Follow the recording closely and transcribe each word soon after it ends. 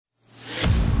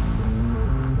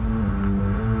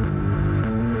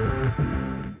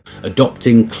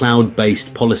Adopting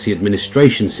cloud-based policy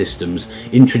administration systems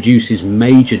introduces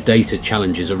major data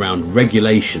challenges around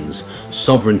regulations,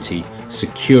 sovereignty,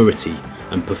 security,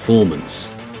 and performance.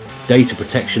 Data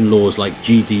protection laws like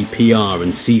GDPR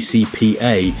and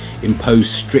CCPA impose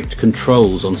strict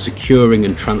controls on securing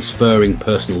and transferring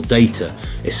personal data,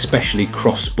 especially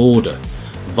cross-border.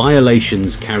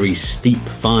 Violations carry steep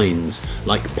fines,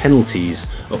 like penalties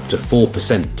up to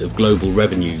 4% of global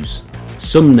revenues.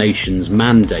 Some nations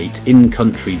mandate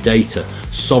in-country data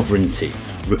sovereignty,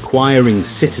 requiring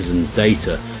citizens'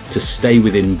 data to stay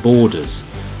within borders.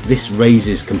 This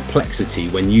raises complexity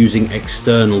when using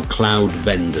external cloud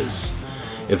vendors.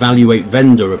 Evaluate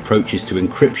vendor approaches to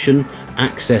encryption,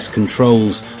 access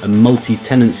controls, and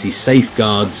multi-tenancy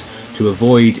safeguards to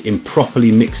avoid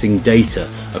improperly mixing data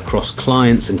across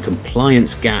clients and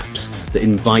compliance gaps that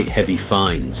invite heavy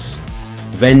fines.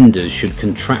 Vendors should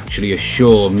contractually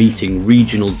assure meeting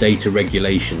regional data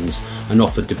regulations and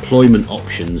offer deployment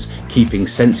options, keeping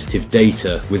sensitive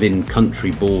data within country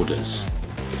borders.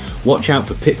 Watch out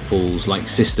for pitfalls like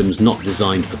systems not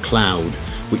designed for cloud,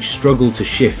 which struggle to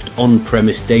shift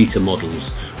on-premise data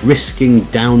models, risking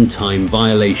downtime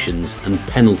violations and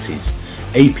penalties.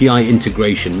 API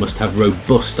integration must have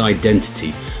robust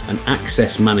identity and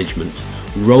access management,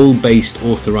 role-based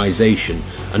authorization,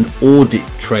 and audit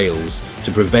trails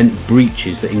to prevent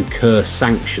breaches that incur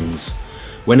sanctions.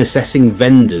 When assessing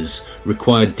vendors,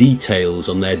 require details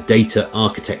on their data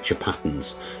architecture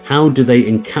patterns. How do they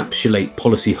encapsulate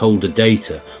policyholder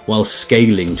data while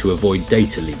scaling to avoid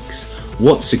data leaks?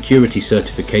 What security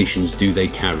certifications do they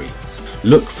carry?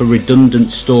 Look for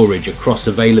redundant storage across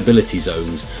availability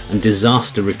zones and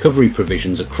disaster recovery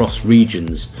provisions across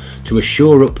regions to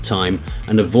assure uptime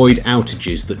and avoid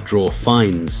outages that draw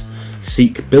fines.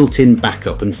 Seek built-in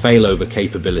backup and failover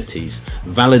capabilities.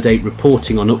 Validate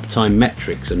reporting on uptime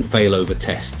metrics and failover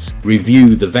tests.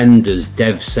 Review the vendor's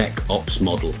DevSecOps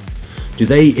model. Do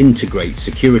they integrate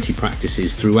security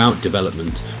practices throughout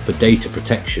development for data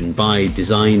protection by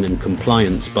design and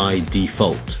compliance by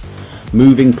default?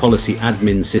 Moving policy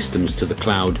admin systems to the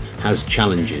cloud has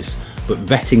challenges, but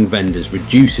vetting vendors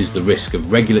reduces the risk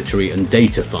of regulatory and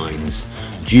data fines.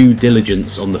 Due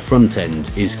diligence on the front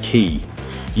end is key.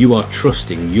 You are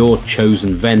trusting your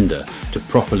chosen vendor to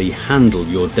properly handle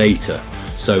your data,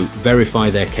 so verify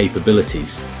their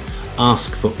capabilities.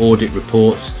 Ask for audit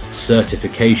reports,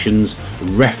 certifications,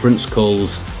 reference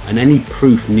calls, and any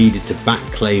proof needed to back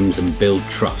claims and build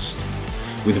trust.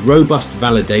 With robust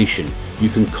validation, you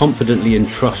can confidently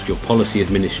entrust your policy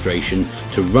administration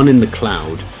to run in the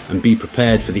cloud and be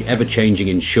prepared for the ever-changing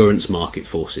insurance market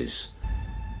forces.